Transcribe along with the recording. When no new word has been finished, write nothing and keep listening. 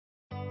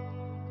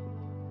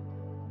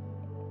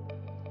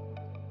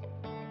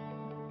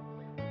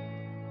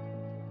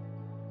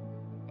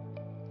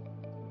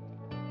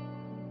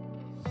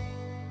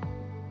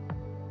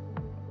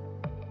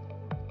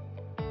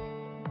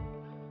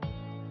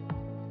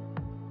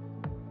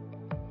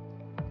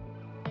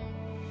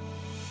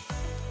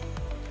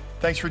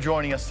Thanks for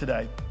joining us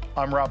today.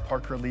 I'm Rob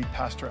Parker, lead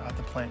pastor at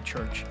the Plant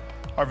Church.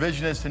 Our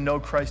vision is to know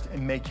Christ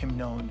and make him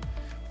known.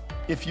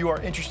 If you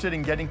are interested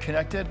in getting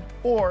connected,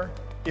 or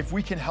if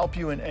we can help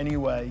you in any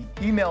way,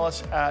 email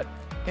us at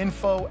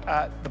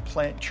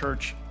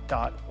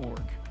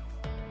info@theplantchurch.org.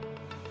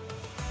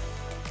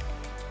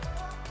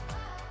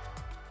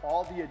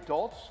 All the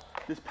adults,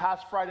 this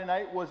past Friday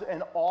night was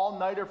an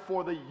all-nighter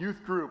for the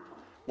youth group.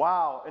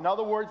 Wow. In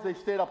other words, they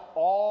stayed up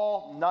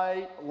all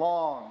night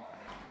long.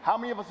 How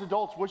many of us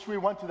adults wish we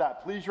went to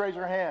that? Please raise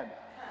your hand.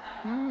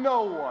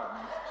 No one.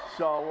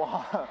 So,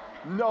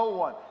 no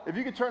one. If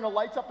you could turn the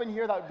lights up in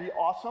here, that would be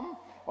awesome.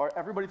 Or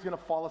everybody's going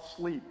to fall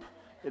asleep.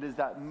 It is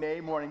that May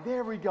morning.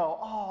 There we go.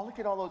 Oh, look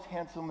at all those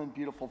handsome and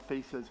beautiful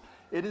faces.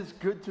 It is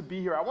good to be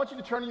here. I want you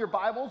to turn in your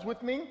Bibles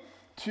with me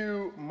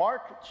to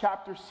Mark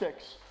chapter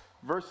 6,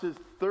 verses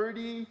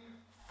 30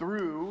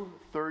 through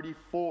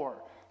 34.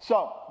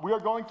 So, we are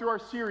going through our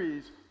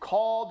series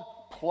called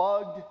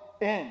Plugged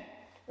In.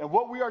 And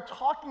what we are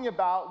talking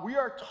about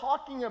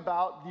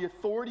the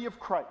authority of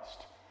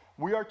Christ.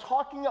 We are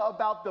talking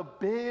about the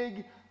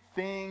big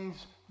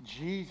things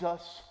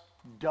Jesus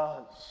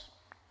does,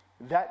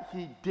 that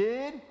he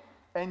did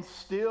and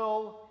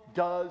still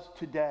does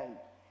today.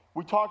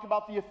 We talked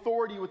about the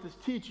authority with his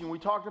teaching. We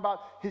talked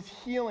about his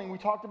healing. We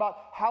talked about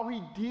how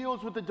he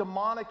deals with the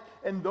demonic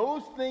and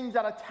those things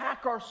that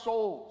attack our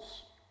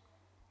souls.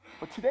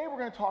 But today we're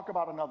going to talk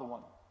about another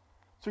one.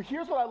 So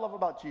here's what I love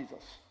about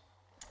Jesus.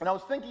 And I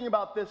was thinking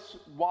about this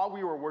while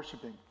we were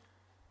worshiping.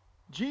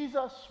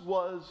 Jesus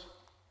was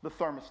the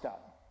thermostat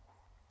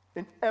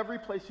in every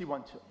place he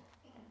went to.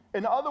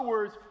 In other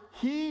words,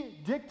 he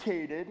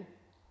dictated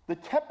the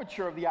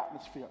temperature of the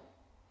atmosphere.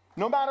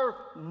 No matter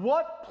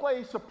what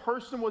place a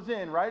person was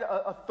in, right?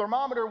 A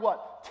thermometer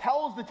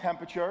tells the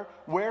temperature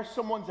where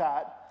someone's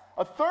at.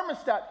 A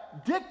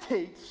thermostat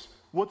dictates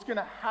what's going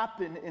to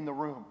happen in the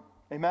room.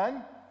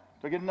 Amen?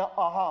 Do I get an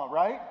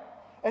right?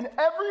 And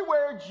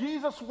everywhere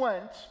Jesus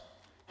went,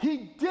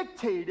 he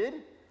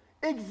dictated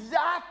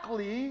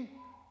exactly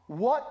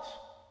what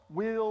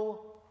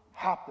will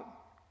happen.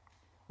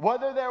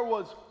 Whether there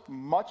was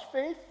much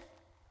faith,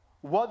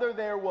 whether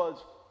there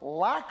was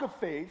lack of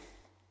faith,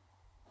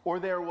 or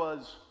there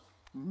was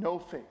no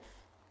faith.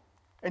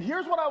 And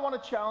here's what I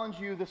want to challenge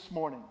you this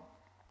morning.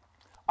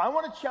 I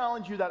want to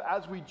challenge you that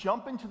as we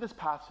jump into this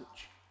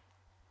passage,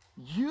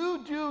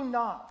 you do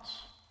not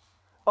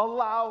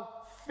allow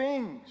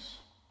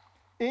things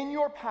in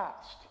your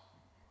past,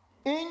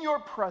 in your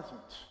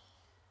present,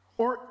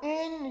 or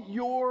in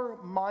your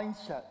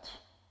mindset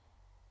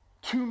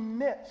to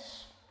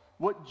miss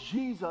what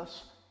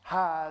Jesus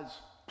has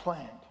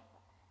planned.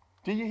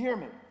 Do you hear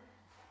me?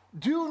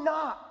 Do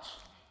not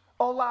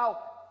allow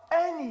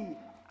any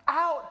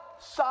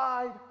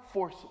outside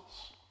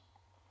forces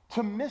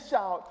to miss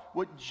out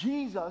what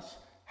Jesus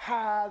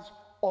has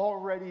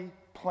already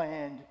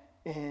planned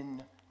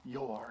in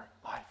your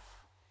life.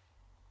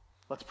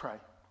 Let's pray.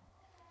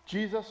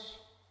 Jesus,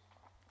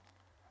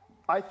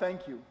 I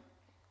thank you.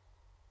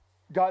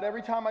 God,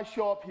 every time I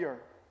show up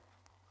here,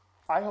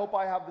 I hope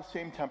I have the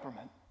same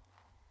temperament.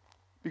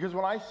 Because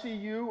when I see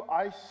you,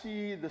 I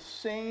see the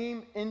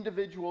same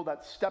individual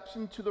that steps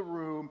into the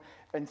room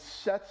and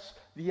sets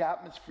the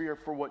atmosphere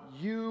for what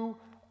you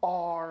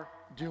are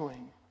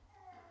doing.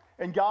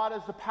 And God,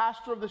 as the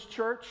pastor of this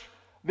church,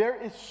 there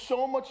is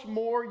so much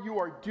more you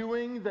are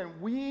doing than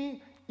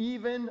we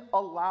even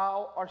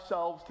allow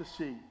ourselves to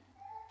see.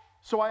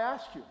 So I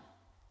ask you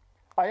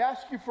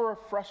for a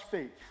fresh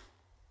faith.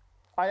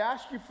 I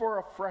ask you for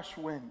a fresh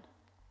wind.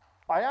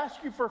 I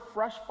ask you for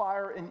fresh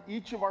fire in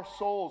each of our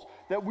souls,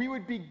 that we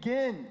would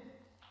begin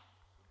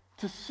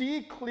to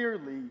see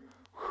clearly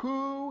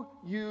who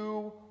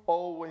you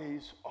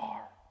always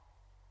are.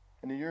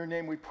 And in your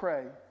name we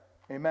pray,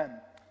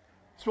 amen.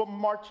 That's what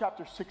Mark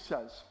chapter 6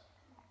 says.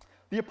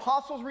 The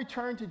apostles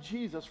returned to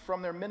Jesus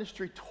from their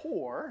ministry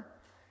tour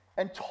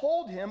and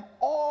told him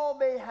all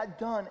they had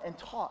done and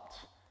taught.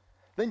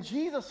 Then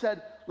Jesus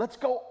said, let's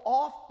go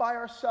off by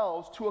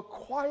ourselves to a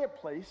quiet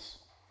place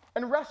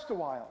and rest a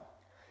while.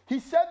 He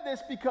said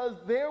this because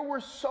there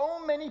were so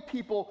many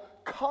people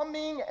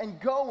coming and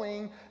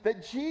going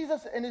that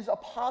Jesus and his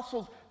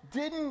apostles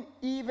didn't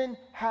even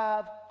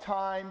have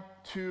time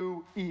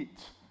to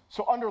eat.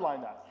 So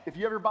underline that. If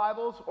you have your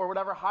Bibles or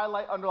whatever,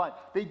 highlight, underline.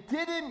 They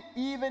didn't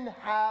even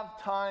have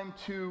time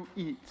to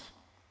eat.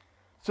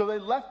 So they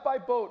left by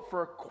boat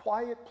for a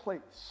quiet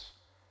place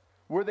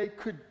where they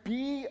could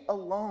be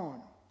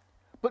alone.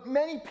 But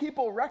many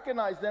people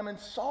recognized them and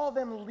saw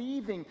them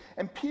leaving,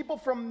 and people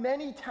from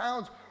many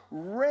towns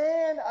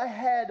ran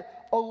ahead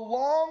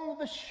along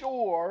the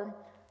shore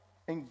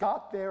and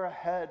got there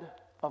ahead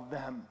of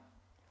them.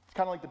 It's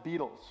kind of like the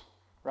Beatles,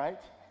 right?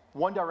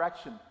 One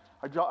Direction.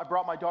 I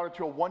brought my daughter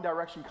to a One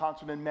Direction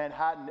concert in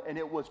Manhattan, and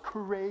it was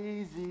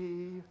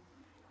crazy.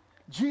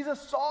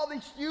 Jesus saw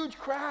this huge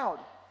crowd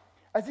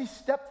as he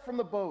stepped from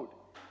the boat,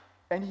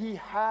 and he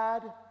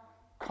had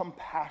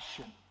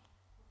compassion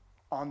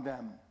on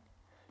them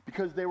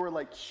because they were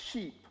like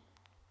sheep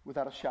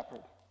without a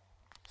shepherd.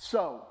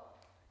 So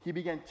he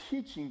began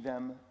teaching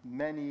them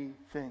many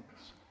things.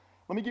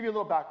 Let me give you a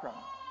little background.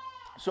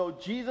 So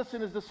Jesus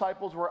and his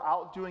disciples were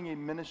out doing a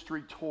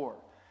ministry tour.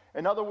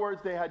 In other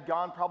words, they had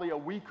gone probably a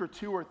week or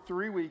 2 or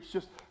 3 weeks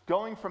just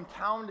going from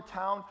town to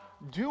town,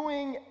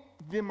 doing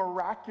the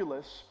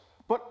miraculous,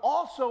 but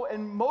also,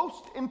 and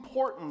most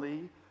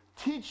importantly,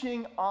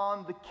 teaching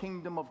on the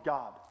kingdom of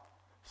God.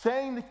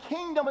 Saying the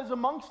kingdom is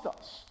amongst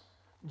us.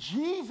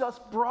 Jesus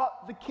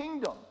brought the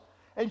kingdom.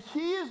 And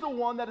he is the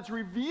one that is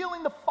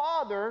revealing the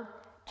Father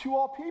to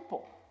all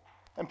people.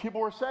 And people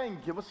were saying,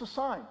 give us a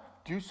sign.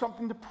 Do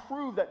something to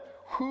prove that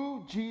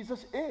who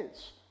Jesus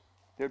is.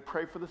 They would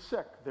pray for the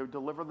sick. They would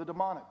deliver the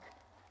demonic.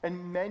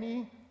 And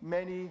many,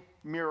 many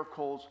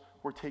miracles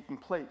were taking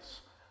place.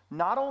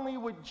 Not only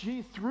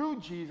through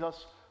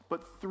Jesus,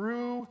 but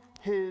through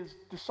his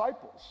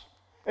disciples.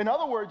 In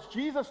other words,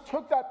 Jesus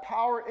took that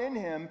power in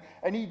him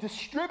and he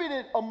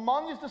distributed it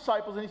among his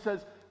disciples and he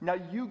says, now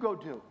you go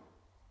do.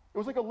 It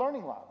was like a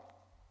learning lab.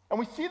 And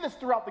we see this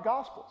throughout the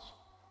Gospels.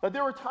 That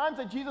there were times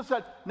that Jesus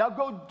said, now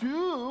go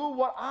do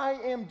what I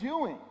am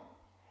doing.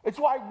 It's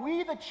why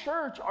we, the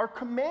church, are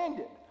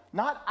commanded,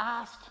 not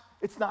asked.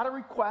 It's not a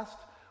request.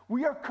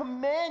 We are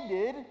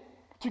commanded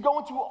to go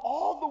into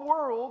all the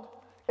world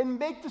and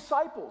make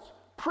disciples,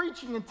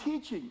 preaching and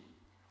teaching,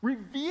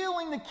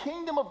 revealing the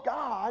kingdom of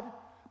God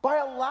by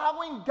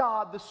allowing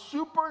God, the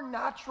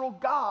supernatural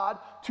God,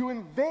 to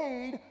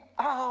invade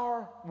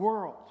our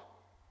world.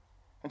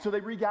 And so they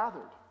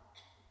regathered,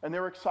 and they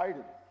were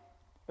excited,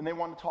 and they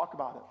wanted to talk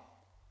about it.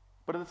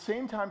 But at the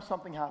same time,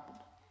 something happened.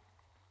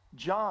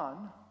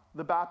 John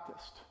the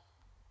Baptist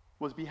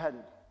was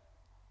beheaded.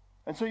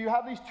 And so you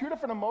have these two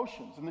different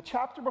emotions. In the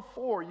chapter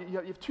before, you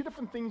have two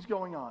different things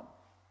going on.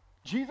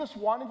 Jesus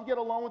wanted to get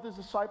along with his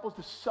disciples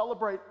to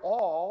celebrate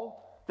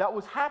all that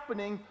was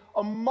happening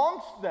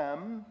amongst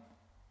them,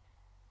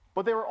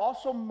 but they were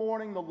also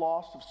mourning the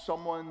loss of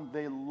someone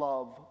they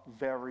love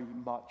very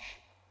much.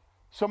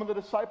 Some of the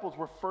disciples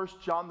were first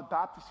John the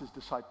Baptist's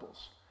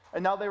disciples.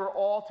 And now they were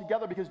all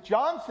together because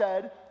John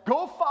said,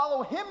 go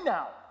follow him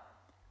now.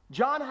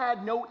 John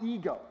had no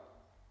ego.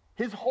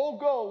 His whole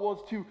goal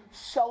was to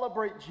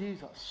celebrate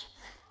Jesus.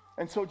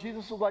 And so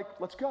Jesus was like,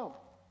 let's go.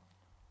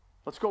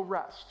 Let's go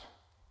rest.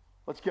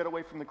 Let's get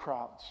away from the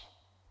crowds.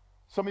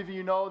 Some of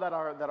you know that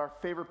our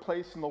favorite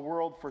place in the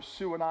world for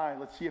Sue and I,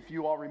 let's see if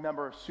you all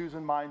remember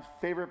Susan Mine's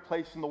favorite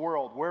place in the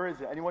world. Where is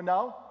it? Anyone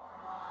know?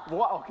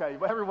 Well, okay,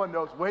 everyone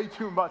knows way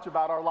too much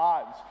about our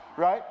lives,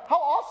 right? How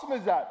awesome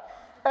is that?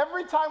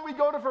 Every time we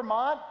go to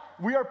Vermont,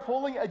 we are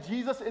pulling a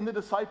Jesus in the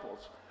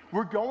disciples.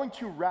 We're going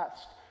to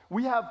rest.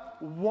 We have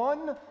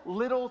one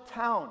little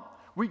town.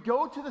 We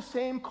go to the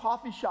same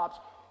coffee shops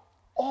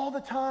all the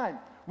time.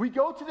 We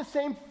go to the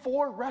same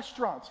 4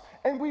 restaurants,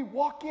 and we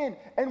walk in,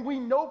 and we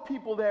know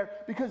people there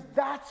because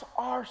that's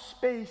our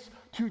space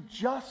to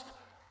just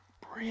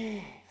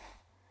breathe.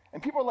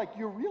 And people are like,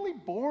 you're really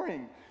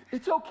boring.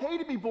 It's okay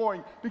to be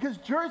boring because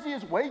Jersey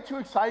is way too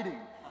exciting,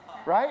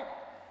 right?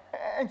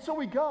 And so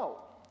we go.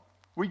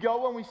 We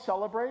go when we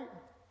celebrate.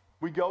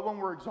 We go when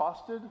we're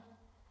exhausted.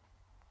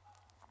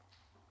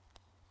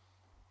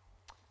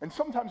 And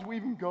sometimes we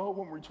even go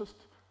when we're just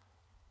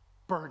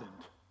burdened.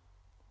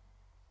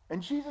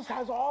 And Jesus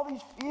has all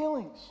these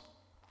feelings.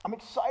 I'm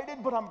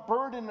excited, but I'm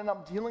burdened and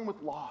I'm dealing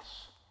with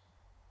loss.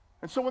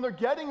 And so when they're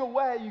getting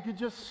away, you could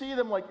just see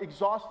them like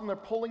exhausted and they're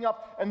pulling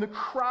up and the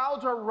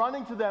crowds are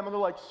running to them and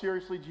they're like,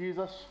 seriously,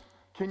 Jesus,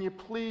 can you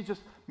please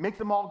just make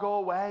them all go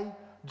away?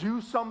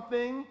 Do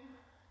something.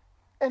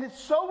 And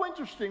it's so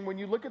interesting when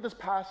you look at this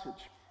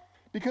passage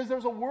because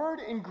there's a word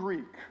in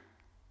Greek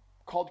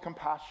called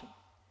compassion.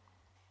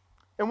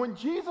 And when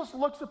Jesus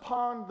looks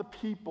upon the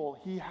people,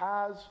 he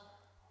has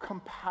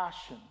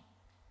compassion.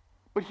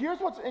 But here's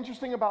what's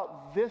interesting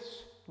about this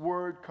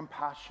word,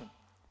 compassion.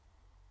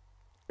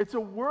 It's a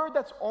word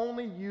that's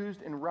only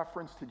used in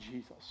reference to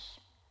Jesus.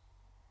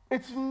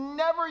 It's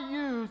never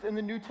used in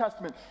the New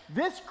Testament.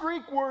 This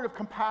Greek word of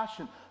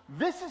compassion,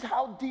 this is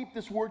how deep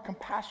this word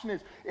compassion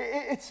is.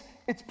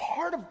 It's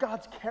part of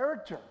God's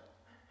character.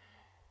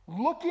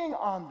 Looking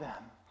on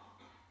them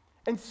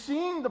and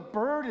seeing the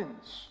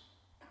burdens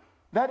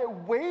that it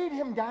weighed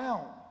him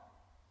down.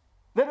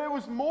 That it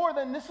was more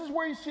than, this is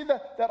where you see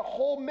that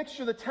whole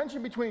mixture, the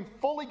tension between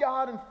fully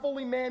God and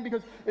fully man,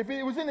 because if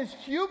it was in his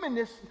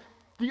humanness,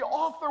 the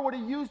author would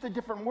have used a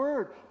different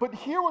word. But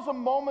here was a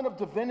moment of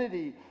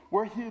divinity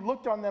where he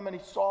looked on them and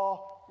he saw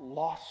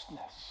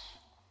lostness.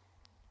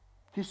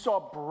 He saw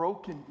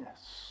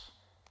brokenness.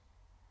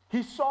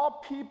 He saw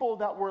people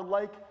that were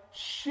like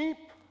sheep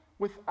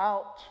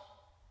without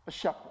a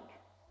shepherd.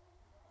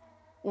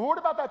 Well, what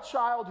about that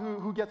child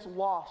who gets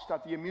lost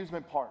at the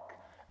amusement park?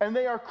 And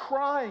they are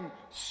crying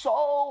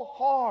so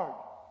hard.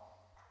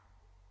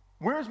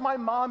 Where's my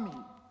mommy?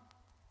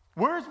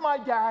 Where's my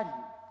daddy?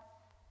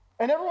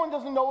 And everyone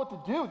doesn't know what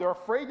to do. They're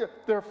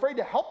afraid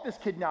to help this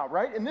kid now,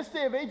 right? In this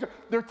day of age,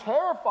 they're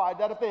terrified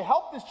that if they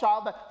help this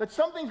child, that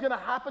something's going to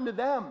happen to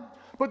them.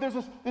 But there's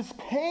this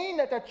pain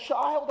that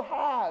child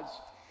has,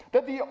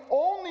 that the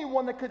only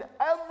one that could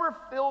ever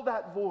fill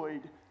that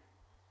void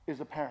is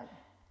a parent.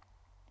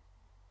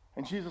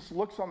 And Jesus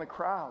looks on the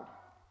crowd,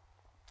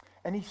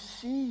 and he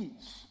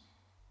sees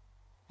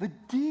the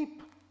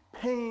deep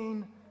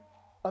pain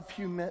of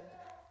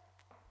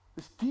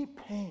this deep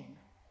pain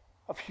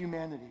of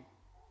humanity.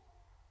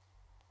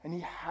 And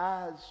he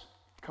has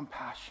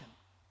compassion.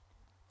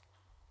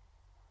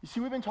 You see,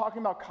 we've been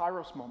talking about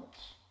Kairos moments,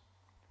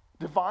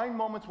 divine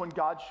moments when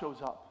God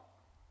shows up.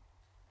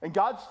 And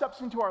God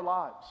steps into our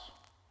lives.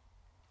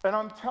 And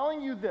I'm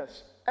telling you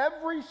this,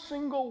 every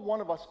single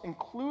one of us,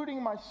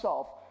 including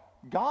myself,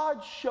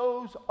 God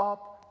shows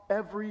up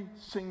every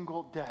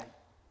single day.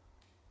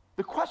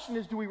 The question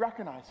is, do we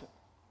recognize it?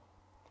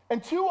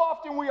 And too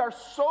often we are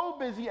so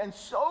busy and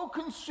so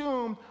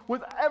consumed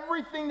with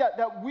everything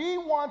that we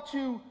want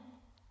to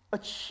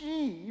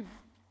achieve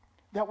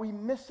that we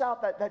miss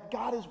out that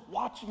God is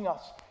watching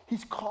us.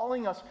 He's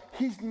calling us.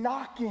 He's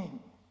knocking.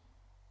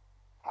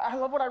 I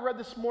love what I read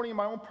this morning in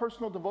my own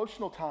personal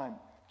devotional time.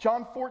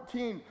 John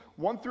 14,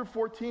 1 through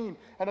 14.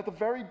 And at the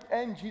very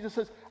end, Jesus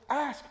says,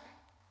 ask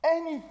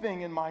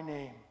anything in my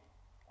name,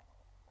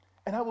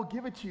 and I will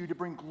give it to you to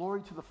bring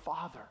glory to the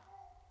Father.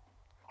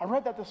 I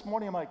read that this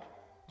morning. I'm like,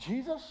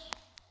 Jesus,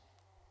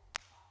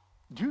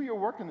 do your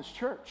work in this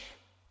church.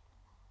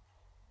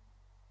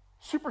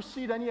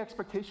 Supersede any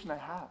expectation I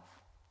have.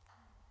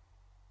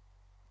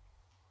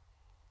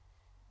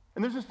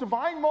 And there's this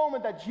divine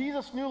moment that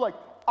Jesus knew, like,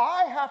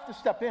 I have to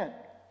step in.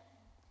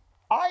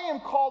 I am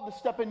called to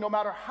step in no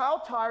matter how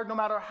tired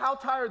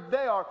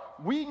they are.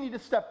 We need to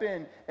step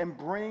in and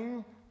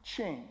bring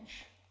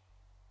change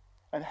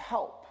and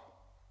help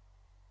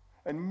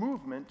and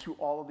movement to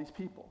all of these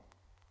people.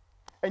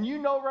 And you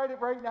know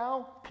right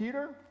now,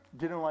 Peter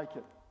didn't like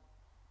it.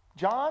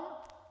 John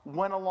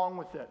went along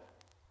with it.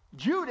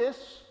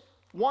 Judas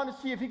wanted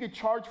to see if he could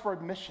charge for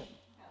admission.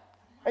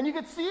 And you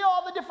could see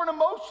all the different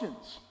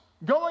emotions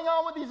going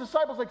on with these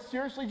disciples. Like,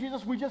 seriously,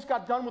 Jesus, we just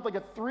got done with like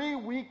a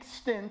 3-week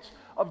stint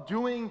of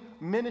doing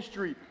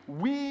ministry.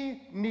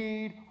 We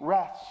need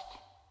rest.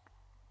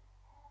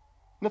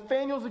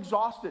 Nathanael's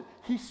exhausted.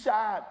 He's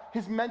sad.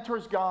 His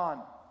mentor's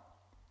gone.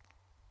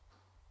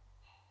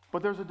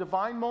 But there's a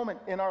divine moment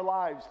in our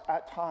lives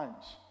at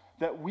times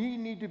that we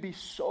need to be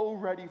so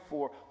ready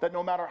for, that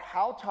no matter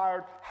how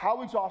tired,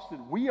 how exhausted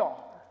we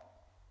are,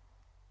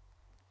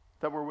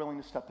 that we're willing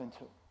to step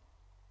into.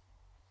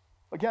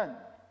 Again,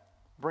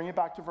 bring it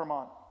back to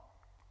Vermont.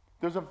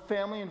 There's a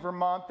family in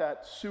Vermont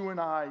that Sue and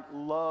I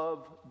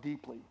love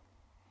deeply.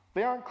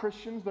 They aren't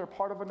Christians. They're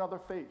part of another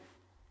faith.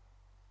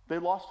 They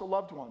lost a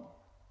loved one.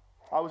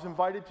 I was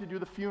invited to do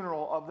the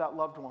funeral of that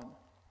loved one.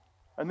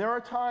 And there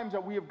are times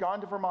that we have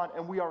gone to Vermont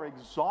and we are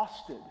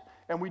exhausted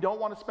and we don't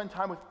want to spend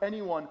time with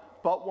anyone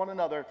but one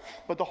another.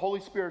 But the Holy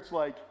Spirit's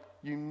like,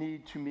 you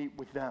need to meet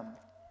with them.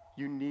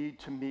 You need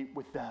to meet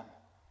with them.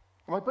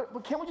 I'm like,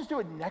 but can't we just do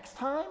it next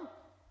time?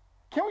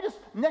 Can't we just,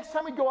 next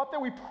time we go up there,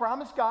 we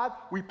promise God,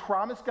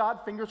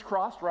 fingers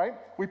crossed, right?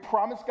 We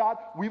promise God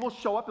we will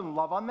show up and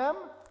love on them.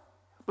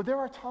 But there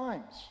are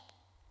times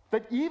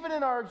that even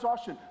in our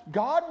exhaustion,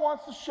 God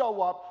wants to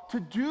show up to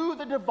do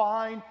the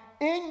divine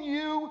in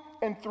you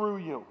and through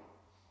you.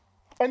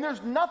 And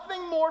there's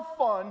nothing more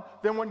fun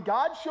than when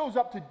God shows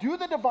up to do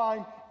the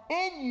divine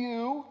in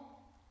you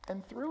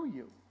and through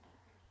you.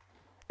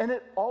 And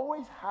it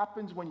always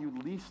happens when you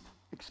least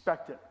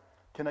expect it.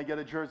 Can I get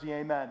a Jersey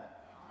amen?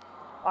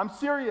 I'm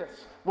serious.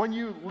 When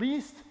you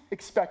least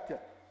expect it.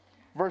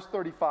 Verse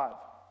 35.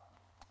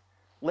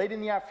 Late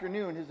in the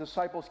afternoon, his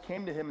disciples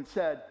came to him and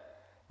said,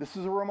 this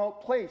is a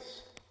remote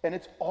place, and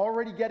it's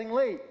already getting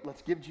late.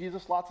 Let's give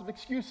Jesus lots of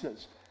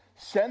excuses.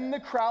 Send the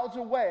crowds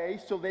away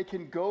so they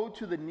can go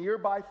to the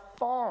nearby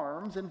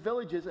farms and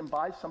villages and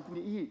buy something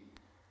to eat.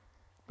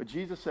 But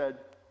Jesus said,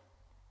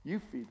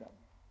 you feed them.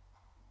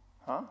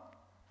 Huh?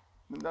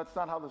 That's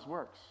not how this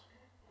works.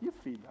 You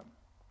feed them.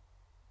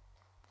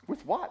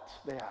 With what?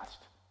 They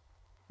asked.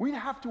 We'd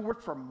have to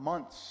work for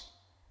months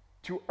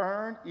to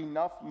earn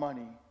enough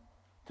money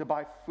to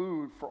buy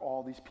food for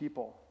all these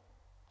people.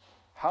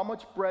 How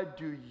much bread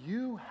do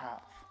you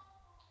have?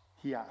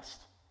 He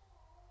asked.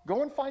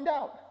 Go and find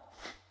out.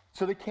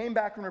 So they came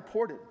back and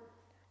reported,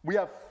 we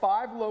have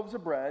 5 loaves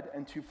of bread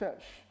and 2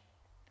 fish.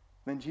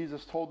 Then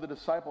Jesus told the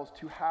disciples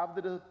to have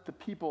the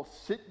people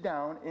sit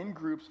down in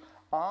groups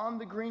on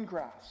the green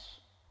grass.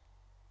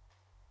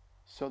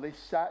 So they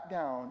sat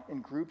down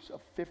in groups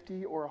of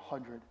 50 or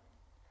 100.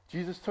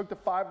 Jesus took the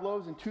 5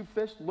 loaves and 2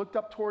 fish, looked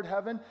up toward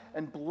heaven,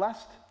 and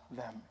blessed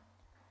them.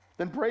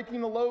 Then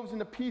breaking the loaves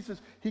into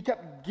pieces, he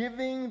kept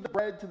giving the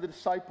bread to the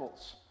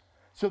disciples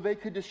so they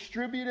could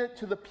distribute it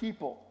to the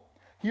people.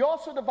 He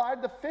also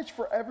divided the fish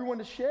for everyone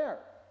to share.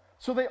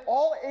 So they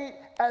all ate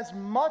as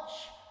much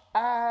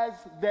as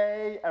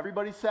they,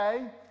 everybody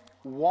say,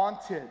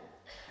 wanted.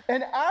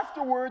 And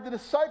afterward, the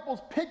disciples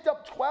picked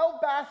up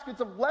 12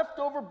 baskets of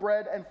leftover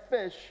bread and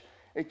fish.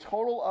 A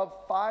total of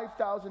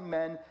 5,000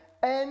 men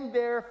and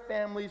their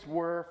families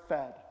were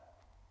fed.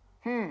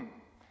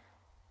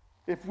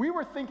 If we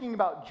were thinking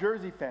about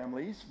Jersey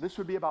families, this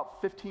would be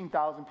about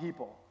 15,000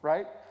 people,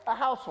 right? A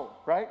household,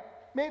 right?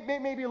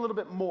 maybe a little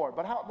bit more,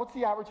 but what's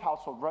the average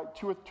household, right?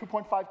 2 or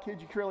 2.5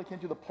 kids, you really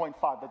can't do the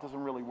 0.5. That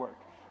doesn't really work,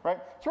 right?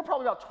 So we're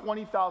probably about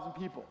 20,000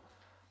 people.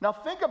 Now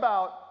think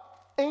about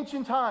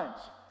ancient times.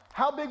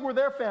 How big were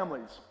their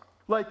families?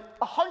 Like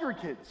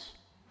 100 kids.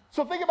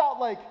 So think about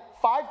like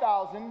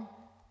 5,000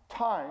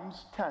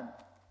 times 10.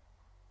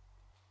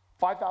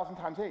 5,000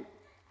 times 8.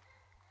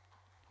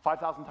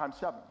 5,000 times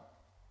 7.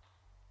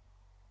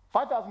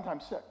 5,000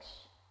 times 6.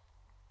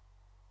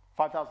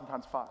 5,000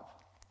 times 5.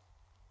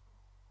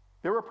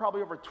 There were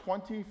probably over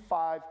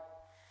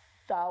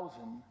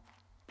 25,000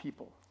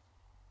 people.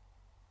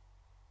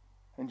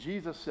 And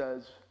Jesus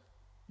says,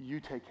 you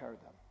take care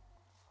of them.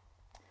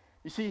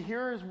 You see,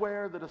 here is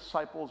where the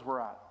disciples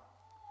were at.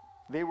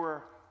 They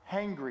were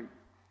hangry.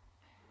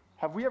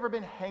 Have we ever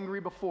been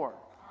hangry before?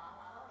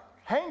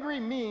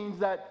 Hangry means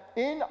that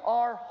in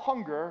our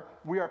hunger,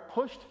 we are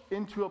pushed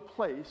into a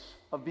place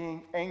of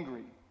being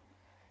angry.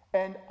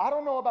 And I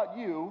don't know about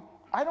you,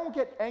 I don't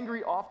get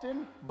angry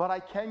often, but I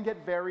can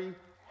get very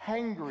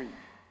hangry.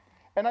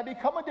 And I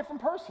become a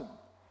different person.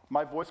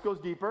 My voice goes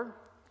deeper,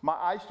 my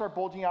eyes start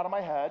bulging out of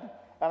my head,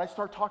 and I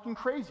start talking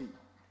crazy.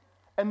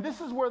 And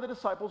this is where the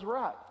disciples were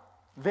at.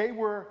 They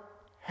were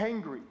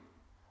hangry.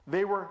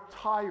 They were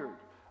tired.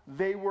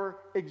 They were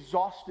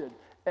exhausted.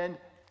 And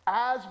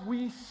as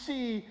we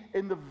see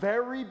in the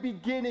very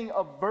beginning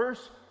of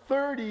verse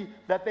 30,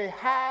 that they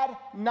had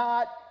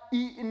not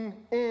eaten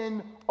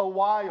in a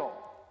while.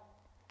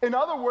 In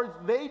other words,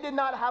 they did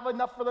not have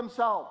enough for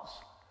themselves.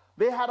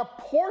 They had a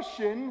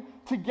portion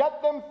to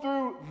get them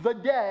through the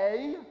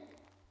day,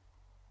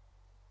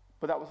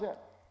 but that was it.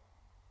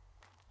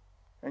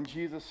 And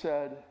Jesus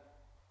said,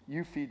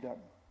 you feed them.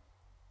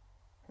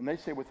 And they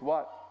say, with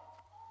what?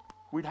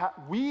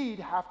 We'd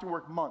have to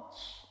work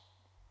months.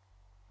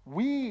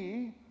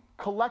 We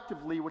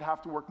collectively would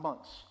have to work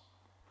months.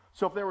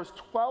 So if there was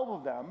 12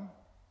 of them,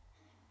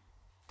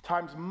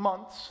 times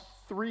months,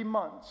 3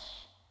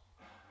 months,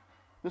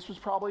 this was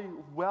probably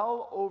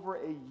well over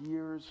a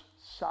year's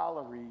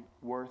salary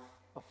worth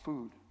of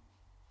food.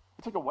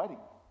 It's like a wedding,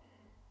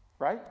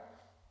 right?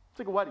 It's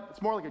like a wedding.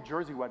 It's more like a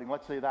Jersey wedding,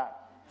 let's say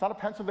that. It's not a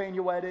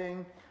Pennsylvania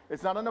wedding.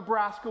 It's not a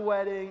Nebraska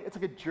wedding. It's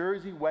like a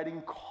Jersey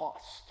wedding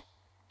cost.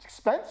 It's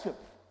expensive.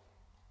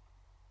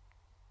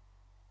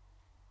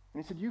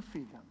 And he said, you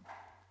feed them.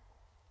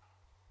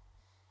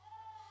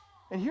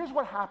 And here's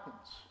what happens.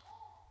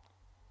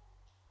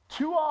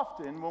 Too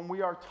often when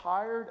we are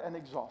tired and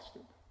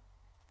exhausted,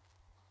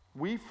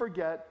 we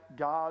forget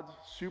God's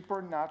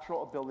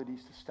supernatural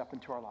abilities to step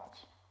into our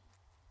lives.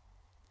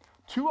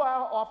 Too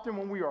often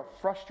when we are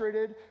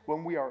frustrated,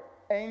 when we are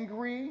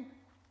angry,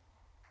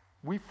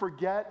 we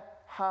forget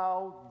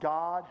how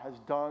God has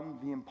done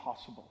the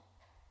impossible.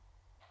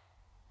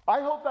 I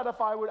hope that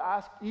if I would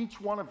ask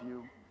each one of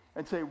you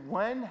and say,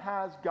 when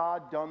has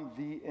God done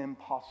the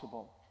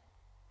impossible?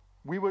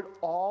 We would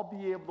all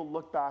be able to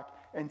look back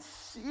and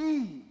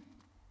see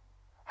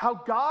how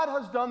God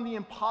has done the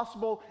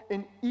impossible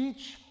in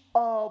each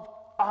of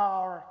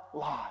our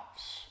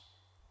lives.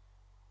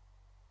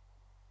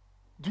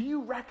 Do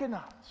you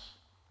recognize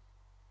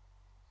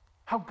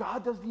how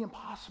God does the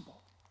impossible?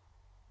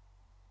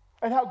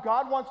 And how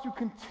God wants to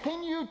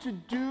continue to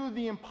do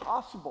the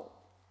impossible.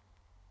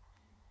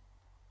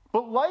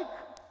 But like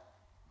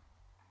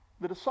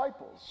the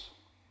disciples,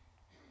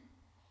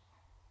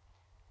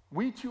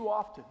 we too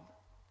often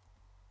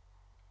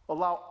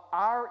allow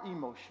our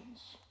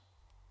emotions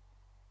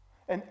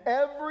and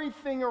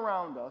everything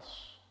around us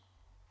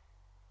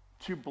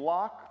to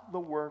block the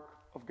work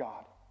of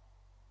God.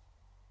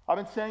 I've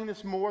been saying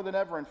this more than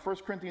ever in 1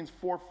 Corinthians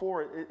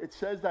 4:4. It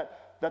says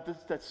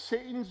that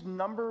Satan's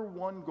number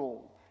one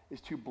goal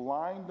is to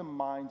blind the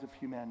minds of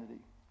humanity.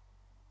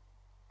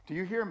 Do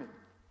you hear me?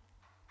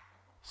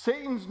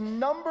 Satan's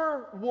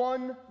number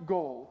one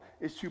goal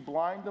is to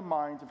blind the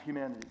minds of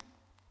humanity.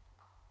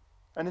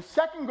 And his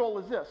second goal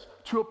is this: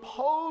 to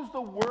oppose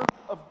the work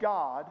of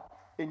God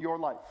in your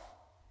life.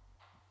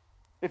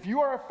 If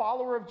you are a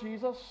follower of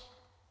Jesus,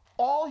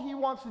 all he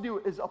wants to do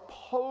is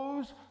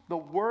oppose the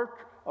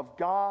work of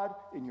God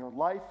in your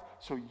life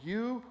so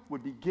you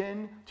would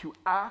begin to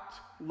act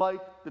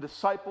like the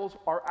disciples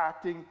are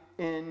acting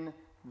in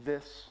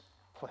this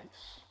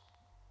place.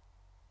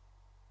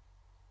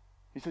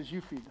 He says,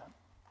 you feed them.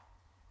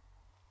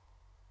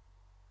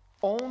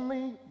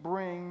 Only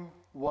bring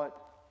what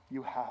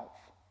you have.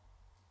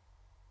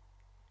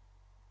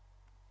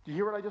 Do you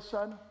hear what I just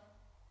said?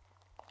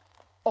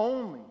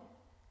 Only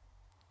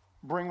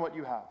bring what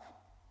you have.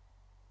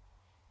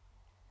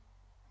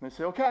 And they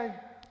say, okay,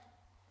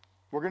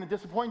 we're going to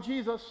disappoint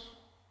Jesus.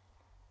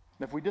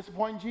 And if we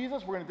disappoint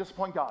Jesus, we're going to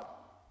disappoint God.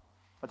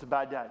 That's a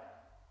bad day.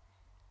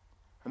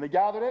 And they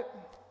gathered it,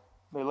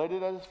 they laid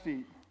it at his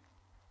feet,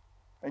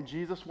 and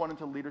Jesus went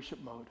into leadership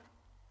mode.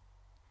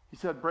 He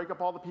said, break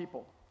up all the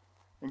people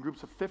in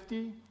groups of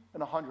 50 and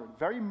 100.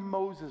 Very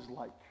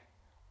Moses-like.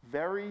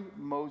 Very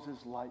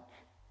Moses-like.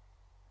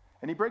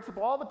 And he breaks up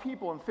all the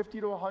people in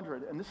 50 to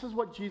 100. And this is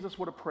what Jesus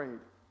would have prayed.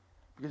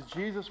 Because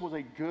Jesus was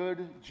a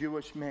good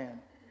Jewish man.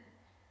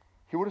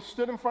 He would have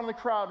stood in front of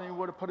the crowd and he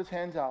would have put his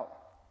hands out.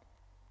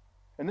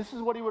 And this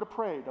is what he would have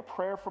prayed, a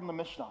prayer from the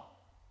Mishnah,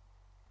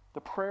 the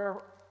prayer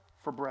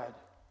for bread.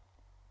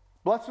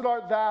 Blessed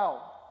art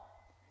thou,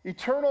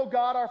 eternal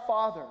God our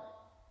Father,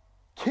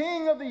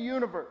 King of the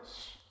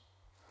universe,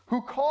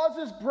 who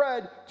causes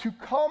bread to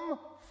come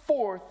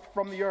forth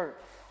from the earth.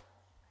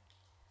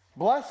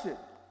 Blessed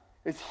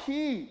is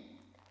he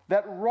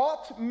that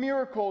wrought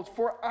miracles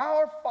for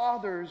our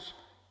fathers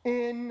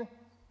in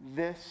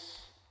this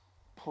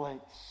place.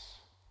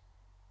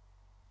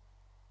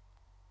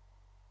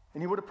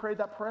 And he would have prayed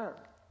that prayer.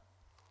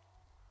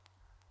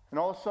 And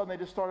all of a sudden they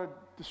just started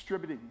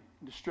distributing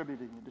and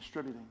distributing and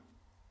distributing.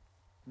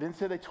 They didn't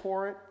say they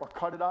tore it or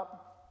cut it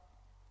up.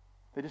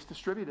 They just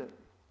distributed it.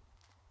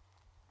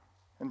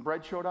 And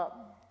bread showed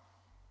up.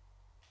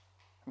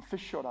 And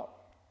fish showed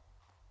up.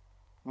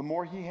 The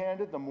more he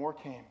handed, the more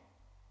came.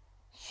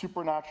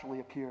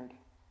 Supernaturally appeared.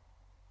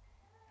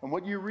 And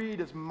what you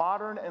read is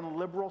modern and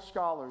liberal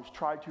scholars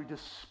tried to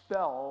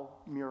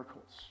dispel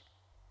miracles.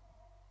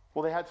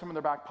 Well, they had some in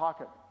their back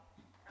pocket.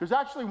 There's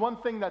actually one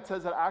thing that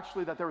says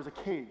that there was a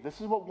cave.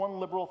 This is what one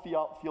liberal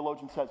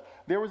theologian says.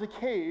 There was a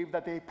cave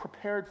that they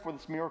prepared for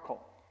this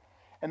miracle.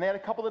 And they had a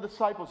couple of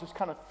disciples just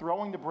kind of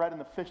throwing the bread and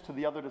the fish to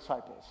the other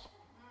disciples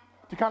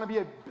to kind of be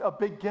a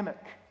big gimmick.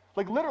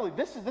 Like literally,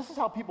 this is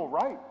how people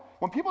write.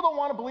 When people don't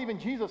want to believe in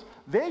Jesus,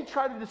 they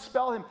try to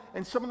dispel him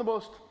in some of the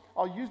most,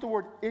 I'll use the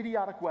word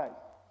idiotic way.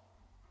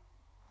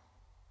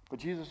 But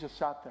Jesus just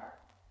sat there,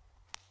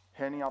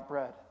 handing out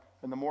bread.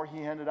 And the more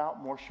he handed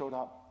out, more showed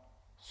up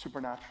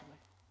supernaturally.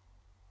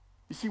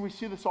 You see, we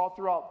see this all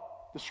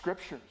throughout the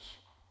scriptures.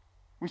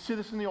 We see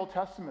this in the Old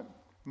Testament.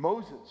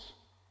 Moses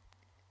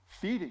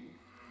feeding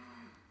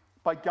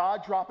by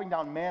God dropping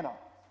down manna.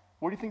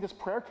 Where do you think this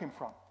prayer came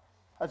from?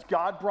 As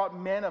God brought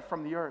manna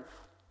from the earth.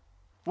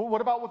 Well,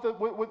 what about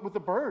with the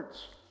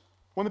birds?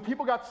 When the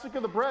people got sick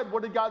of the bread,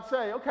 what did God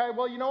say? Okay,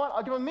 well, you know what?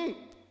 I'll give them meat.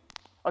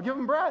 I'll give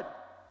them bread.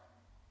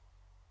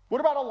 What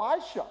about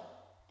Elisha?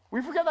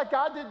 We forget that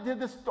God did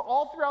this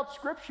all throughout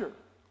Scripture.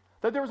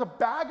 That there was a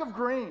bag of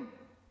grain.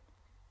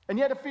 And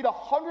he had to feed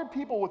 100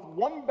 people with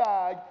one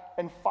bag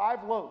and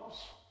 5 loaves.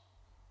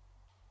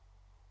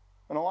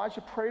 And Elisha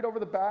prayed over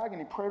the bag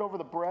and he prayed over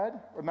the bread.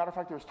 As a matter of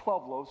fact, there was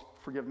 12 loaves,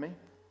 forgive me.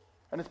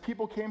 And as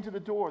people came to the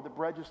door, the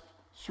bread just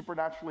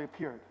supernaturally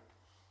appeared.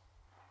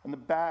 And the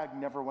bag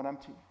never went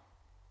empty.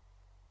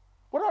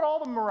 What about all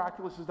the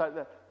miraculouses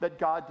that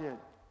God did?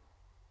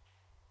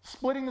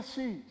 Splitting the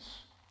seas.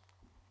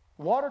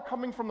 Water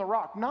coming from the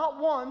rock.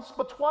 Not once,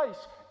 but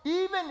twice.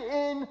 Even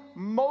in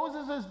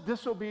Moses'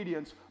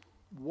 disobedience,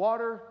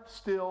 water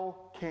still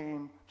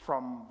came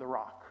from the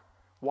rock.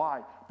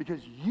 Why?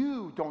 Because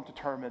you don't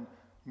determine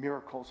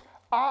miracles.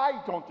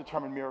 I don't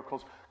determine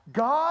miracles.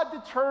 God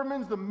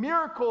determines the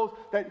miracles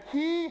that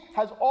he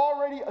has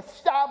already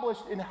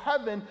established in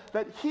heaven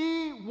that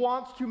he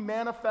wants to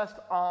manifest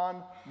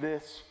on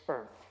this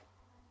earth.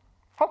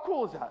 How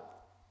cool is that?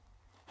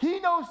 He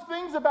knows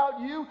things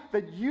about you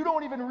that you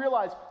don't even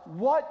realize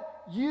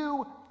what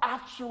you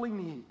actually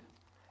need.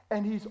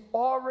 And he's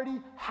already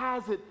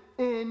has it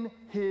in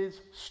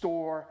his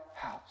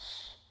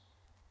storehouse.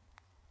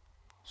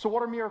 So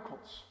what are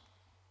miracles?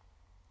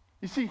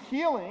 You see,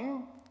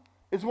 healing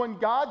is when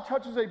God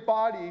touches a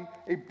body,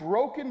 a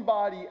broken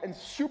body, and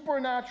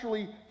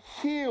supernaturally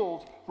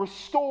heals,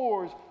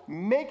 restores,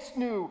 makes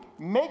new,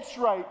 makes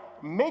right,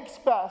 makes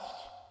best,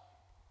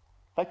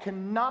 that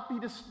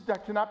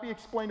cannot be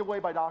explained away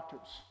by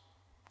doctors.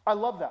 I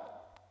love that.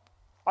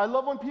 I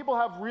love when people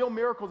have real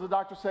miracles, the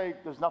doctors say,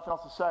 there's nothing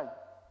else to say.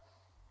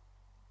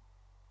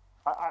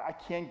 I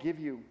can't give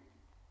you.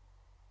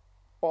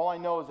 All I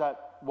know is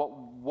that what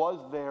was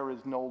there is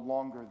no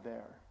longer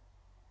there.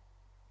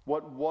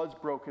 What was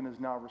broken is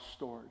now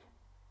restored.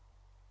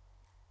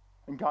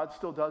 And God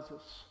still does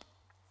this.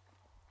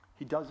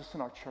 He does this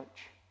in our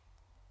church.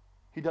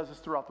 He does this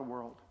throughout the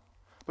world.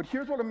 But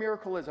here's what a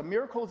miracle is. A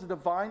miracle is a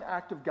divine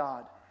act of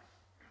God.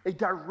 A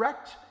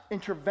direct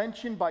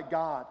intervention by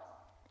God.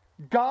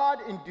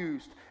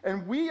 God-induced.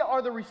 And we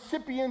are the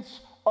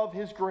recipients of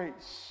his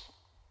grace.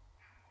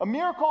 A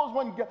miracle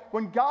is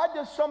when God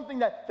does something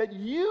that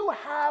you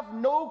have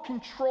no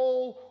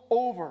control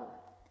over.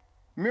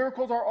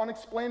 Miracles are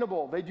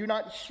unexplainable. They do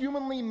not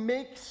humanly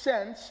make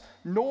sense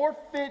nor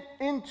fit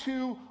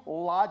into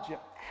logic.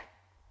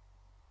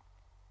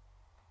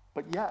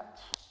 But yet,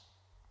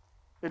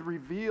 it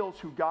reveals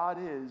who God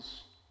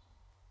is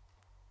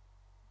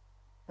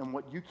and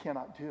what you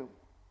cannot do.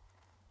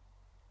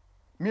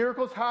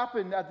 Miracles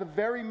happen at the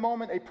very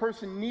moment a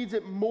person needs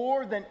it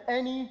more than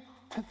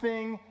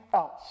anything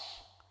else.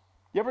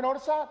 You ever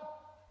notice that?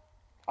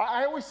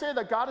 I always say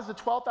that God is the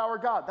 12th hour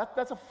God.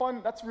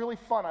 That's really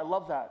fun. I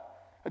love that.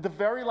 At the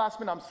very last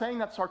minute, I'm saying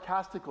that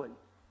sarcastically.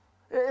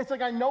 It's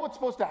like I know it's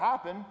supposed to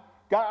happen.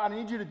 God, I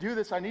need you to do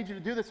this. I need you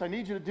to do this. I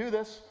need you to do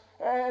this.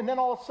 And then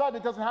all of a sudden,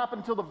 it doesn't happen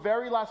until the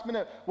very last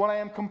minute when I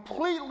am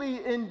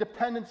completely in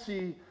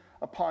dependency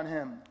upon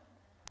him.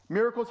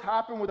 Miracles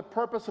happen with the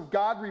purpose of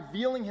God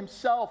revealing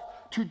himself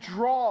to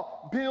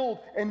draw, build,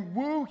 and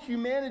woo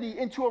humanity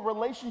into a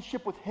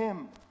relationship with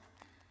him.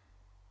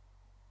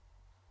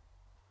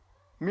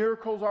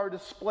 Miracles are a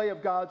display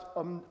of God's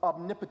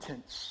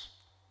omnipotence,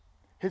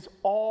 his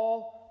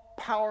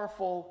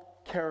all-powerful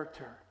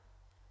character.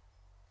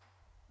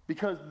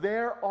 Because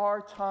there are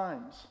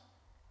times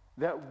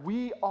that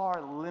we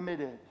are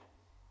limited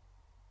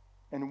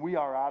and we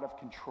are out of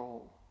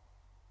control.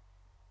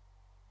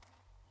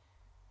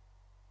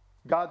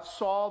 God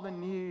saw the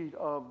need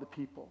of the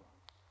people.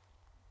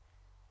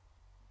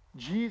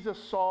 Jesus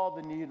saw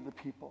the need of the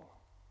people.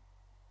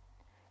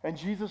 And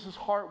Jesus'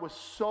 heart was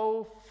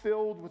so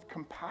filled with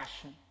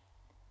compassion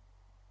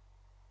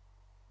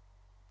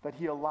that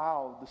he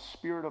allowed the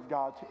Spirit of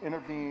God to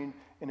intervene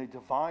in a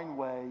divine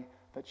way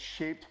that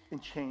shaped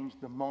and changed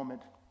the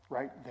moment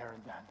right there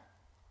and then.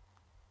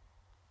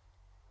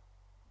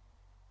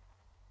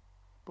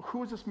 But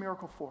who is this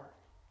miracle for?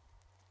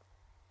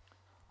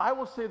 I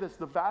will say this,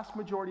 the vast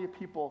majority of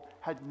people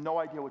had no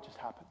idea what just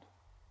happened.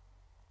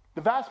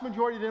 The vast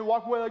majority didn't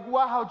walk away like,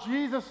 wow,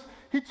 Jesus,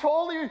 he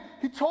totally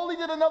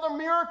did another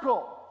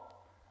miracle.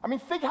 I mean,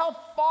 think how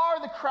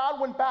far the crowd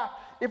went back.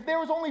 If there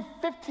was only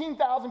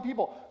 15,000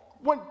 people,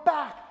 went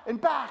back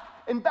and back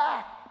and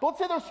back. But let's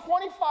say there's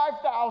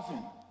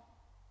 25,000.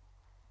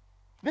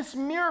 This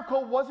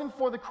miracle wasn't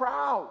for the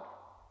crowd.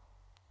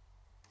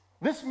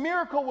 This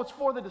miracle was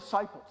for the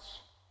disciples.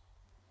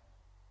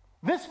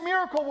 This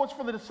miracle was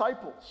for the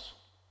disciples.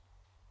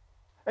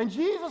 And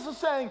Jesus is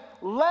saying,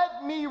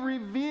 let me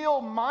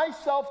reveal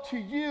myself to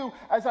you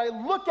as I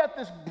look at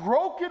this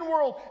broken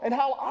world and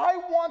how I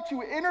want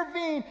to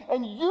intervene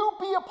and you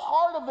be a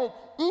part of it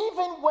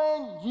even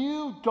when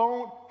you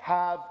don't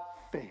have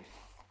faith.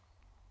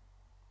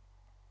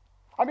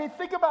 I mean,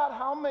 think about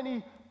how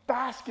many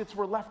baskets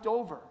were left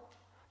over.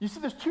 You see,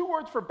 there's two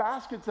words for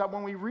baskets that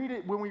when we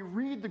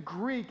read the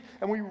Greek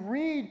and we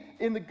read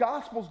in the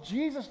Gospels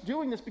Jesus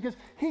doing this, because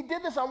he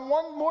did this on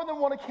more than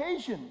one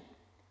occasion.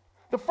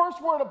 The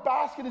first word of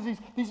basket is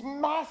these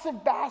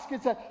massive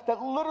baskets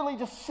that literally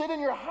just sit in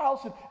your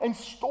house and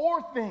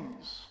store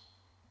things.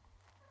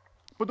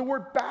 But the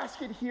word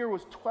basket here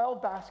was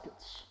 12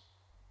 baskets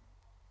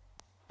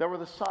that were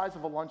the size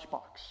of a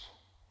lunchbox.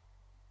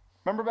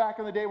 Remember back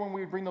in the day when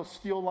we would bring those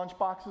steel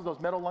lunchboxes, those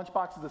metal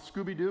lunchboxes, the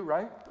Scooby-Doo,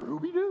 right?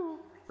 Scooby-Doo,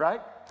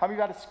 right? How many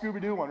got a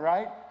Scooby-Doo one,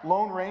 right?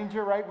 Lone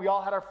Ranger, right? We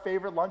all had our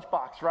favorite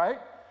lunchbox, right?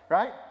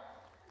 Right?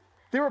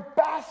 They were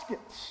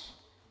baskets.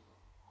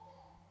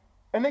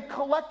 And they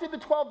collected the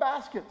 12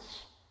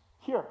 baskets.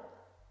 Here,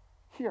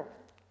 here,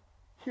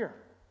 here,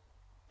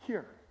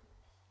 here,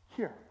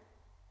 here.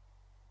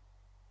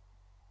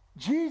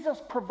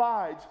 Jesus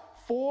provides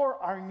for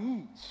our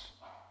needs.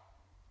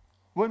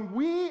 When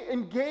we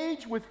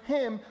engage with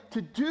him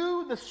to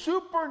do the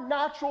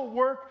supernatural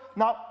work,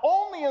 not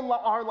only in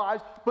our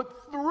lives,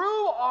 but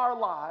through our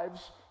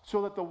lives,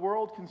 so that the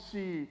world can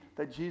see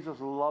that Jesus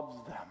loves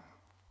them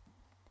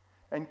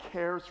and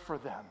cares for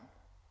them.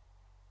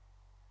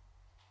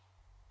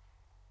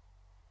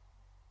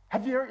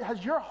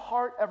 Has your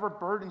heart ever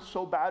burdened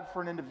so bad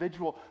for an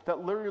individual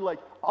that literally like,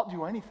 I'll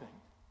do anything?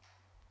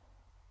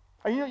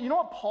 And you know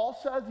what Paul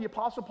says, the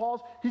Apostle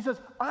Paul? He says,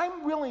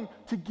 I'm willing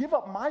to give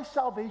up my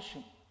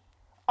salvation.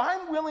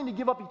 I'm willing to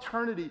give up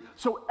eternity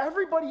so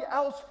everybody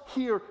else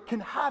here can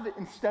have it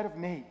instead of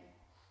me.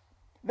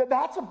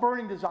 That's a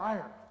burning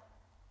desire.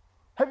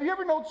 Have you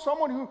ever known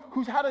someone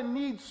who's had a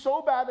need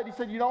so bad that he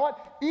said, you know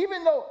what,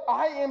 even though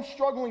I am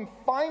struggling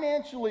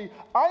financially,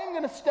 I am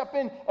going to step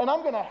in and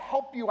I'm going to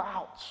help you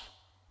out?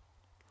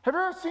 Have you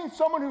ever seen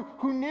someone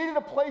who needed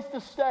a place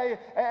to stay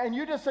and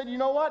you just said, you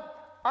know what,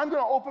 I'm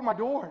going to open my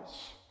doors?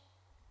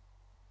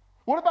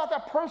 What about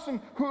that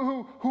person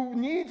who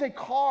needs a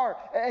car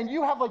and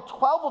you have like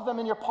 12 of them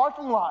in your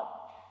parking lot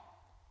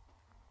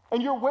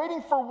and you're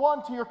waiting for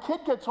one till your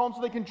kid gets home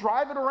so they can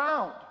drive it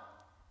around?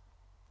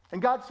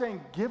 And God's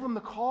saying, give them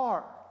the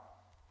car.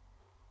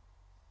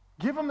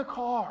 Give them the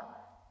car.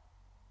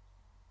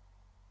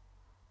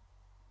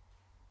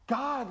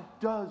 God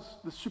does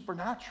the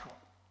supernatural.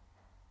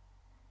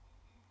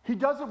 He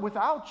does it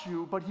without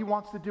you, but he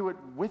wants to do it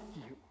with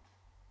you.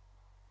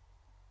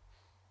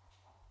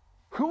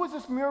 Who was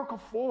this miracle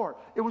for?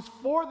 It was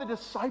for the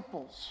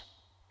disciples.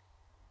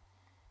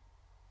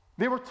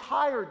 They were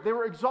tired, they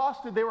were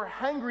exhausted, they were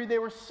hungry, they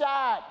were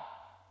sad.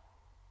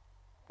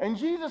 And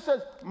Jesus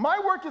says, my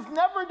work is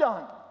never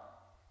done.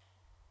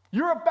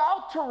 You're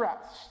about to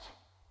rest.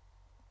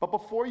 But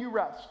before you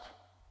rest,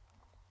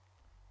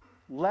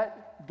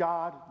 let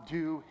God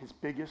do his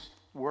biggest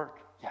work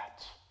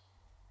yet.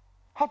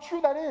 How true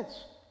that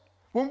is.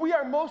 When we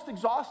are most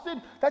exhausted,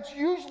 that's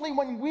usually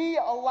when we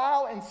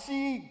allow and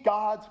see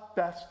God's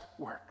best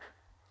work.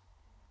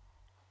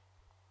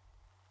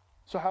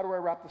 So how do I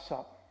wrap this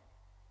up?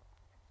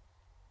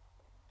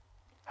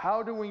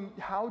 How do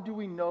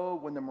we know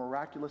when the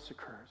miraculous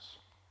occurs?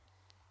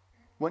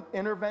 When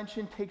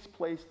intervention takes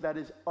place that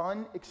is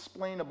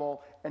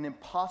unexplainable and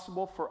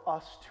impossible for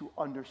us to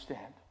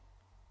understand.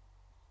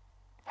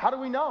 How do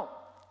we know?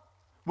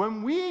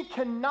 When we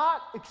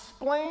cannot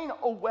explain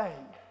away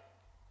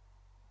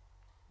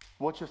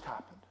what just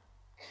happened.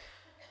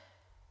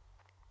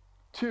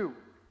 2,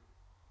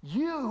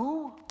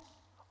 you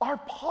are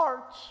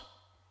part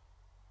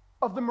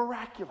of the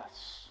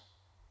miraculous.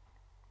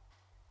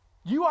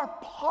 You are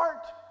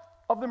part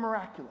of the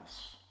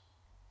miraculous.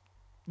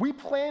 We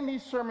planned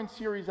these sermon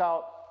series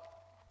out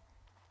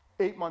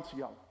 8 months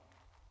ago.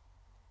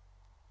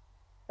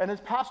 And as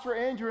Pastor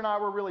Andrew and I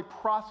were really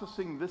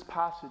processing this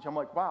passage, I'm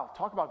like, wow,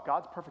 talk about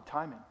God's perfect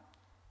timing.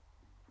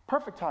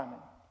 Perfect timing.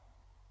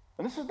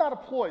 And this is not a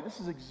ploy. This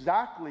is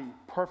exactly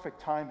perfect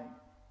timing.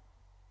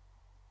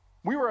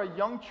 We were a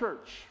young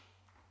church.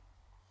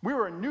 We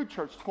were a new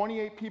church.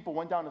 28 people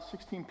went down to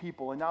 16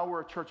 people, and now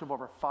we're a church of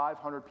over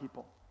 500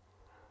 people.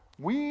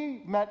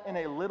 We met in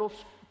a little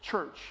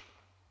church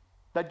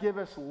that gave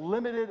us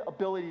limited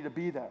ability to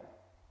be there.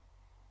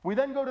 We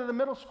then go to the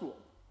middle school,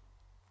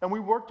 and we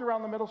worked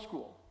around the middle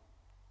school.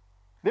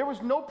 There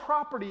was no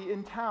property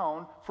in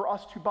town for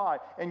us to buy,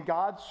 and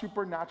God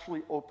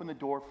supernaturally opened the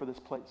door for this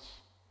place.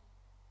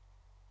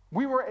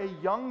 We were a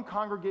young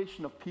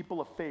congregation of people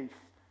of faith,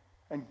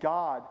 and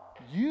God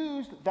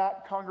used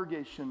that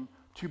congregation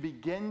to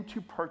begin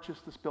to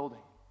purchase this building.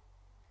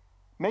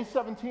 May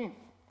 17th,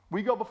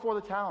 we go before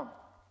the town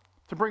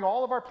to bring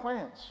all of our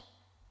plans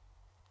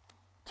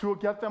to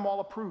get them all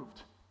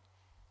approved.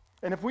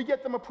 And if we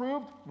get them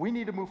approved, we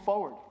need to move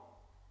forward.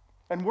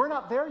 And we're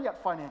not there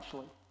yet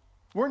financially.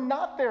 We're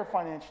not there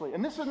financially.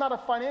 And this is not a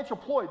financial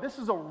ploy. This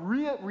is a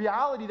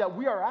reality that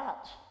we are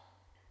at.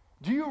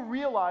 Do you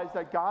realize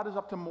that God is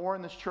up to more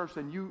in this church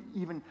than you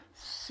even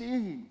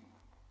see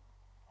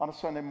on a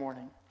Sunday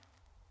morning?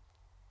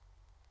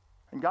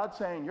 And God's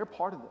saying, you're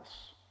part of this.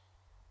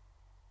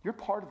 You're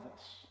part of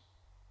this.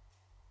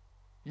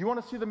 You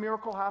want to see the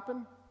miracle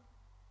happen?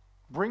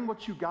 Bring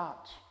what you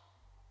got.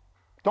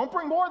 Don't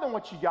bring more than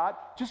what you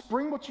got. Just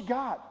bring what you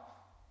got.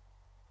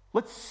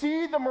 Let's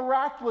see the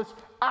miraculous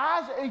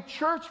as a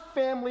church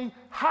family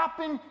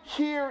happen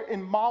here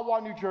in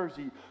Mahwah, New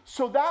Jersey.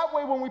 So that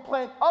way when we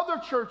plant other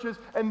churches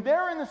and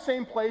they're in the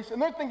same place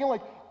and they're thinking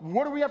like,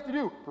 what do we have to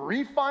do?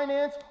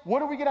 Refinance?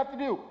 What are we going to have to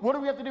do? What do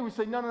we have to do? We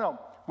say, no.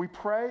 We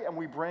pray and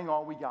we bring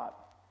all we got.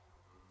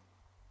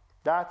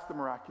 That's the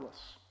miraculous.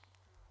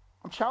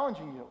 I'm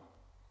challenging you.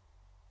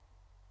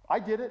 I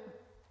did it.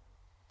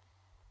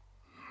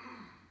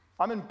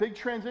 I'm in big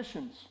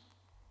transitions.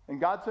 And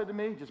God said to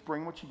me, just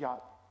bring what you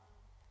got.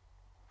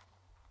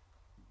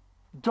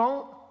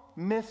 Don't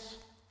miss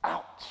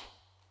out.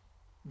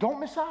 Don't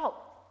miss out.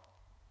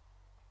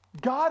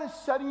 God is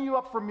setting you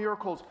up for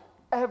miracles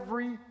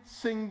every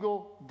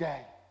single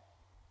day.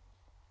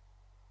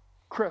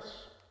 Chris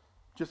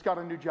just got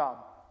a new job.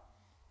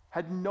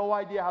 Had no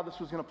idea how this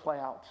was going to play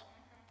out.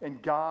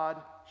 And God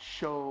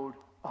showed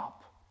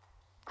up.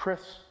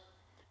 Chris,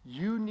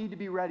 you need to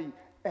be ready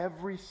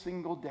every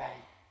single day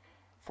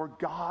for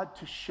God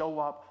to show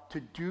up to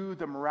do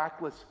the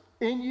miraculous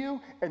in you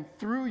and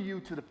through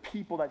you to the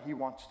people that he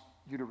wants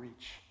you to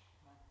reach.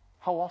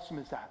 How awesome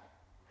is that?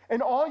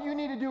 And all you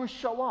need to do is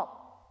show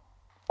up.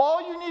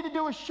 All you need to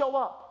do is show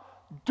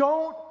up.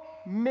 Don't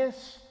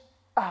miss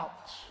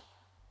out.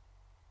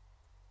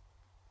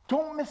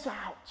 Don't miss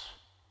out.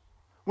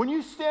 When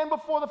you stand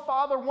before the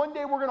Father, one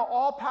day we're going to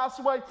all pass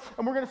away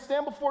and we're going to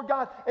stand before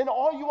God, and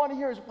all you want to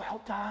hear is,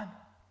 well done.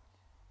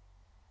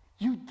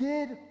 You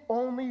did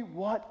only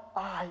what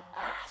I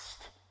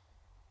asked.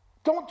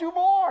 Don't do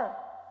more.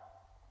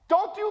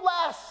 Don't do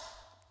less.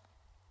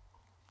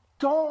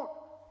 Don't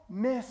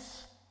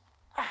miss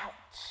out.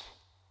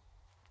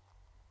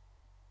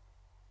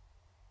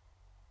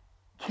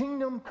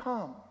 Kingdom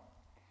come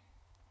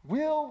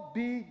will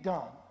be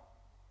done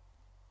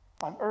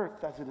on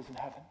earth as it is in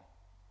heaven.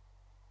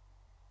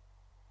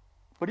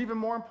 But even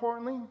more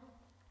importantly,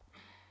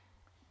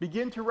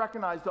 begin to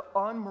recognize the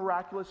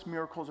unmiraculous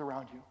miracles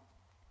around you.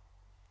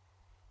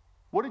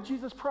 What did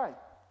Jesus pray?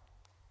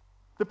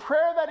 The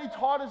prayer that he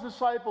taught his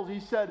disciples, he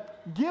said,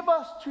 give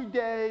us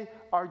today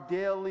our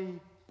daily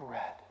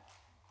bread.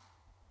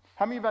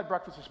 How many of you have had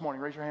breakfast this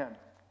morning? Raise your hand.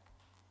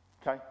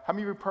 Okay. How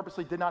many of you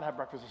purposely did not have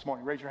breakfast this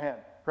morning? Raise your hand.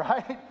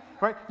 Right?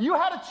 Right? You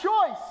had a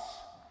choice.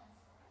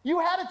 You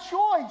had a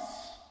choice.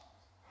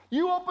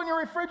 You opened your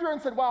refrigerator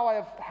and said, wow, I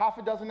have half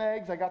a dozen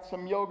eggs. I got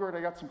some yogurt.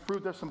 I got some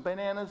fruit. There's some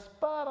bananas.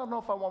 But I don't know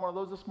if I want one of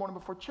those this morning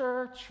before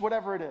church.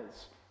 Whatever it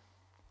is.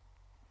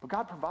 But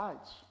God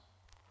provides.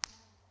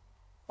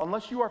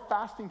 Unless you are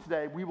fasting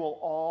today, we will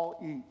all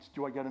eat.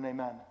 Do I get an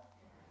amen?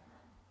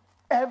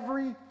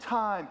 Every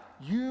time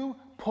you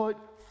put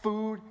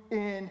food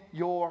in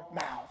your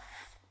mouth,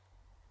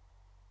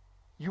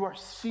 you are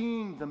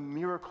seeing the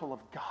miracle of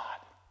God.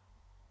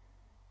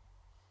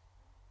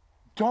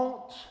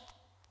 Don't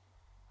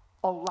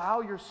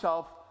allow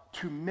yourself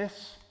to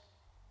miss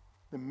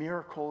the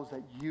miracles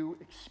that you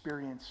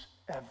experience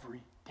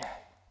every day.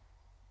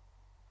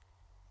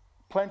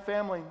 Plant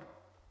family,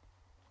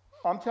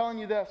 I'm telling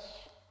you this.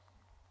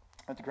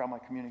 I have to grab my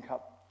communion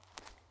cup.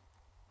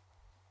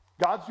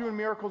 God's doing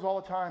miracles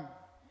all the time.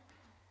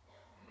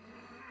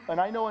 And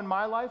I know in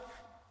my life,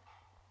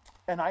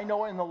 and I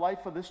know in the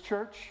life of this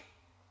church,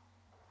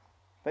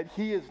 that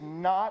he is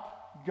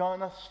not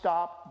gonna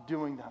stop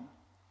doing them.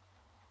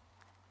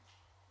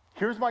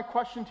 Here's my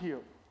question to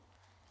you.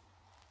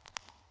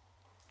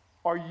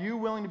 Are you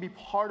willing to be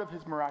part of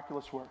his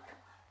miraculous work?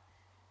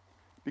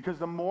 Because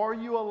the more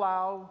you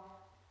allow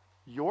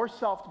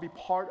yourself to be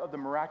part of the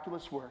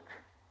miraculous work,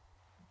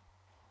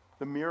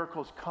 the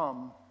miracles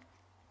come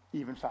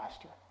even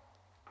faster.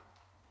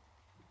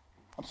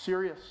 I'm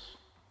serious.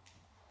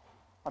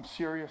 I'm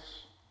serious.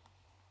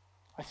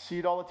 I see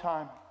it all the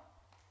time.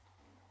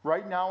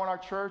 Right now in our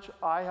church,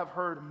 I have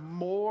heard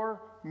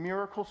more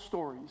miracle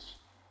stories,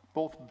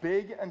 both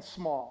big and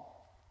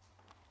small,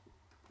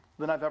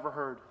 than I've ever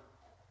heard.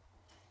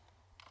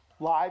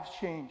 Lives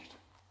changed.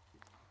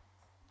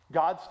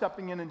 God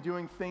stepping in and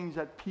doing things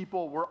that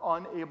people were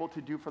unable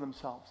to do for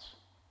themselves.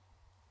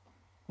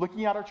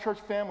 Looking at our church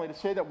family, to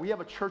say that we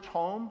have a church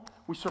home,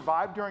 we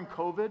survived during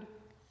COVID.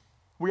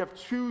 We have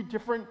 2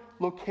 different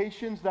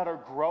locations that are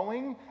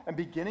growing and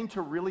beginning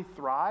to really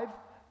thrive.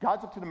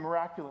 God's up to the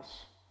miraculous.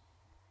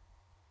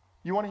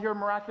 You want to hear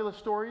miraculous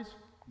stories?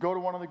 Go to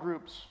one of the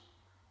groups.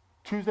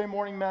 Tuesday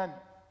morning men,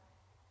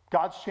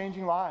 God's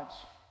changing lives.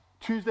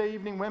 Tuesday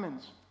evening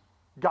women's,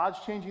 God's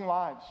changing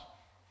lives.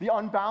 The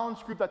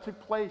unbalanced group that took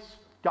place,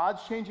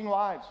 God's changing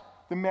lives.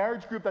 The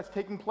marriage group that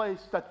took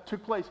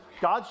place,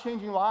 God's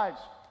changing lives.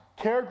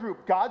 Care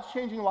group, God's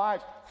changing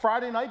lives.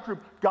 Friday night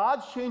group,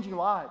 God's changing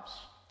lives.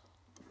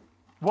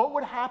 What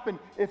would happen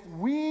if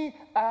we,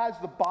 as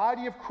the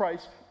body of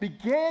Christ,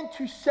 began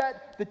to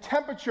set the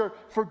temperature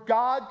for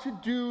God to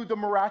do the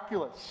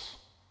miraculous?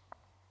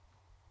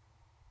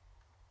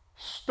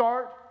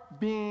 Start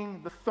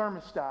being the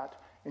thermostat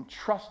and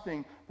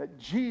trusting that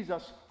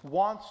Jesus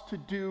wants to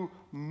do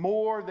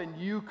more than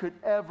you could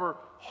ever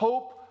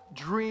hope,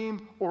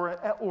 dream,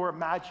 or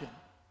imagine.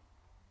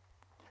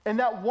 And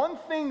that one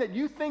thing that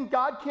you think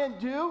God can't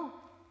do,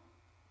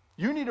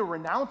 you need to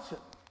renounce it.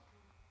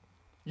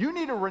 You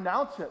need to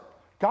renounce it.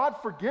 God,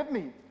 forgive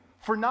me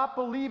for not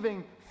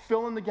believing,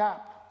 fill in the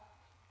gap.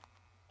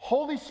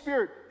 Holy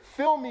Spirit,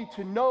 fill me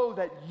to know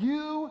that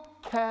you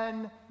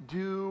can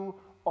do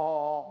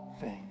all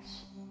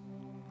things.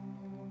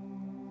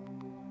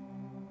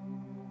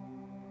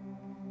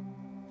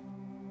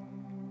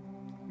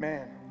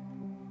 Man,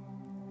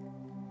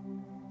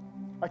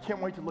 I can't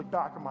wait to look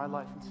back on my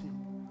life and see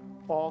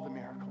all the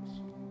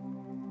miracles.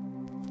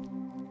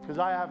 Because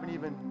I haven't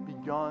even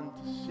begun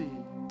to see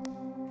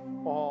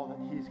all that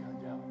he's going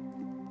to do.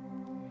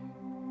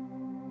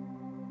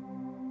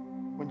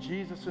 When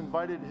Jesus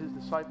invited his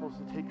disciples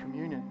to take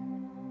communion,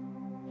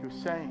 he was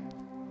saying,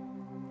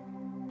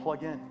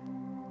 plug in.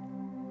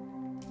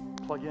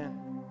 Plug in.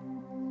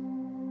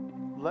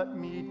 Let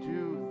me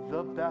do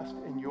the best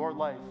in your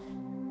life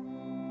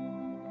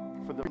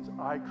for the reasons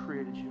I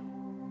created you.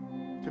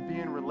 To be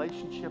in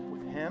relationship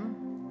with him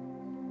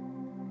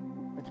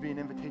and to be an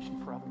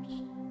invitation for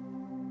others.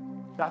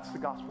 That's the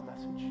gospel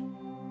message.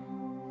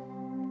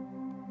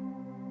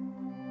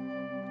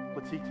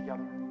 Let's eat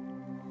together.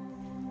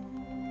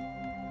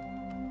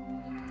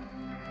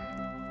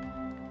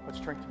 Let's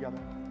drink together.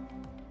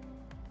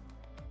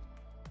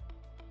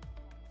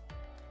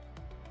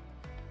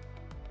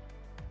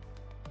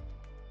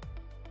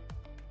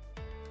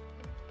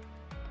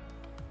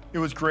 It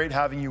was great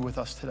having you with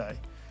us today.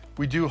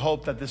 We do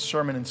hope that this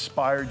sermon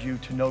inspired you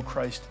to know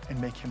Christ and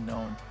make him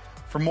known.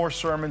 For more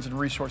sermons and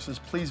resources,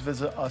 please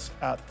visit us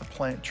at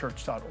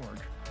theplantchurch.org.